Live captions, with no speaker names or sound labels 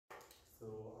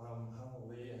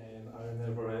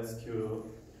ask you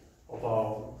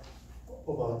about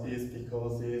this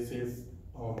because this is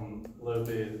a little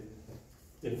bit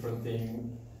different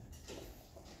thing.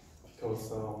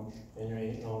 Because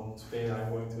anyway, today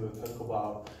I'm going to talk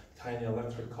about tiny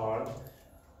electric car,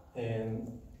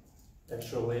 and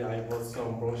actually I bought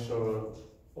some brochure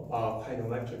about tiny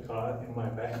electric car in my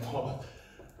bag, but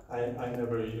I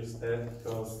never used that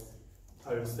because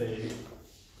I would say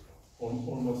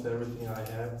almost everything I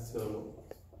have. So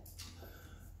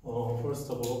first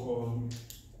of all,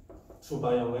 to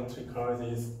buy electric cars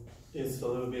is a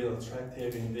little bit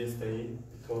attractive in this day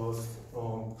because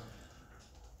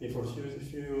before a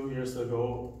few years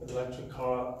ago, electric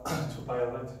car to buy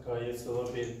electric car is a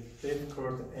little bit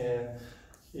difficult, and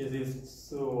it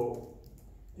is a little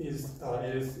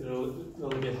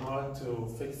bit hard to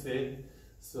fix it.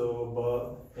 So,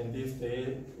 but in this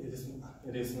day,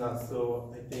 it is not.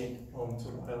 So I think to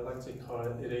buy electric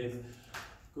car, it is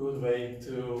good way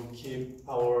to keep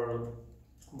our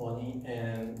money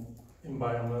and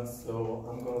environment. So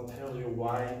I'm gonna tell you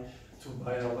why to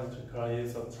buy an electric car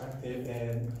is attractive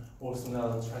and also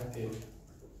not attractive.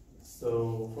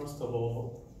 So first of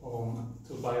all,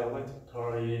 to buy an electric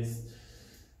car is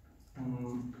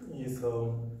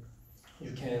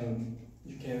you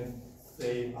can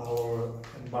save our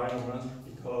environment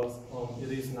because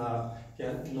it is not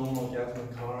normal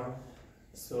gasoline car.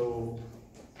 So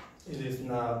it is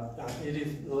not. It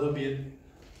is a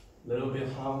little bit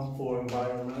harmful for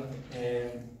environment,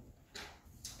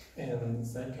 and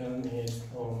second is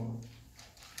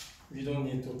we don't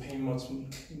need to pay much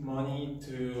money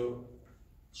to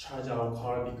charge our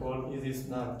car because it is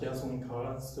not gasoline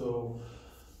car. So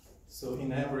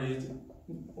in average,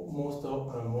 most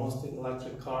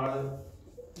electric cars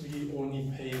we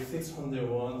only pay 600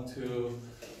 won to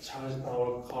charge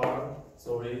our car.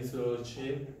 So it is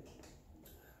cheap.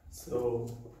 So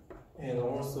and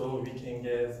also we can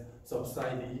get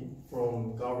subsidy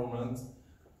from government.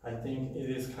 I think it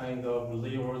is kind of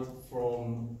reward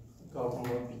from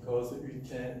government because we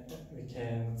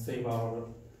can save our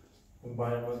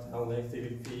environment unless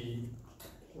if we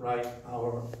ride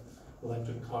our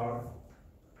electric car.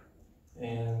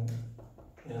 And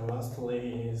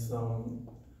lastly is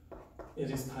it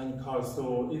is tiny car,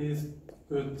 so it is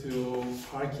good to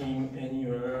parking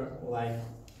anywhere, like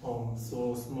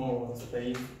so small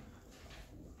space.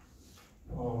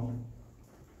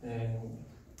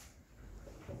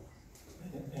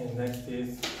 And next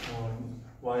is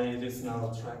why it is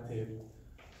not attractive.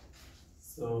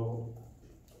 So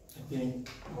I think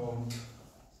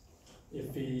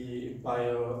if we buy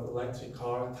a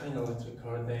tiny electric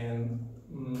car, then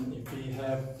if we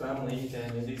have family,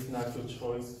 then it is not a good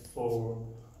choice for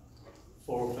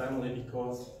family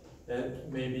because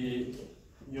maybe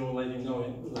you already know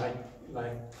it,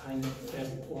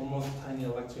 almost tiny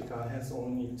electric car has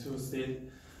only 2 seats.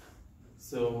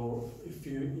 So if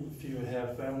you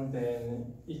have family,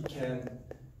 then it can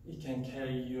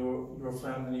carry your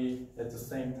family at the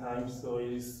same time. So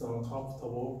it is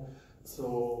comfortable.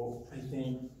 So I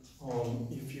think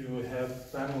if you have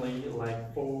family,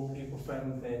 like 4 people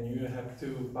family, then you have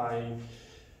to buy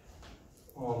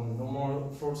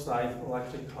normal full-size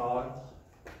electric car.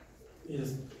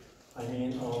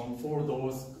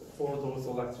 For those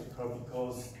electric car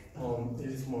because it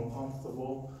is more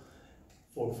comfortable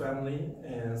for family.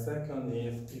 And second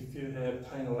is if you have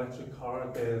tiny electric car,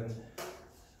 then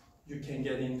you can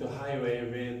get into highway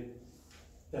with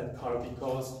that car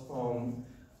because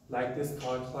like this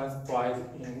car classified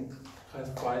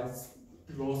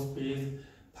low speed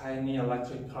tiny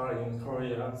electric car in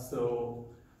Korea. So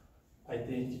I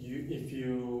think if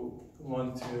you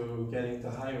want to get into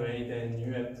highway, then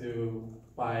you have to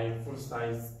buy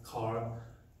full-size car.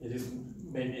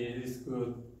 Maybe it is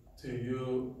good to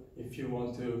you if you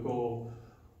want to go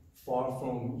far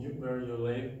from where you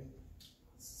live.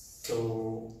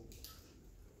 So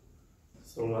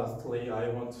lastly, I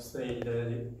want to say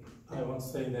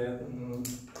that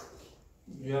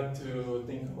you have to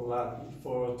think a lot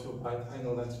before to buy tiny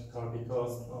electric car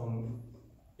because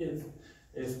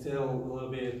it's still a little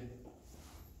bit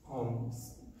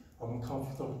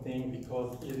uncomfortable thing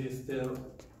because it is still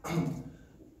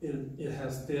it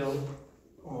has still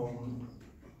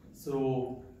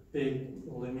so big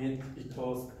limit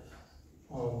because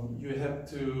you have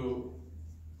to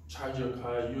charge your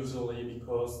car usually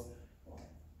because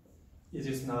it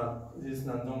is not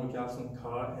normal gasoline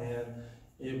car, and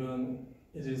even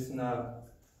it is not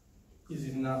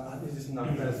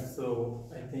fast. So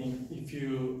I think if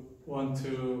you want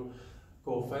to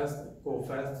go fast.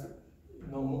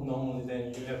 Normally,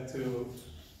 then you have to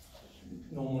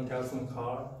normal gasoline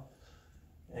car.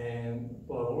 and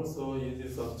but also it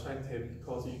is attractive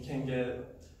because you can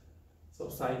get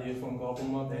subsidy from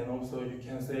government, and also you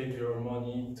can save your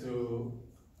money to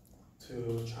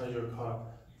charge your car.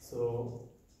 So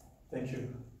thank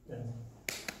you. Yeah.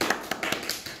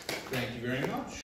 Thank you very much.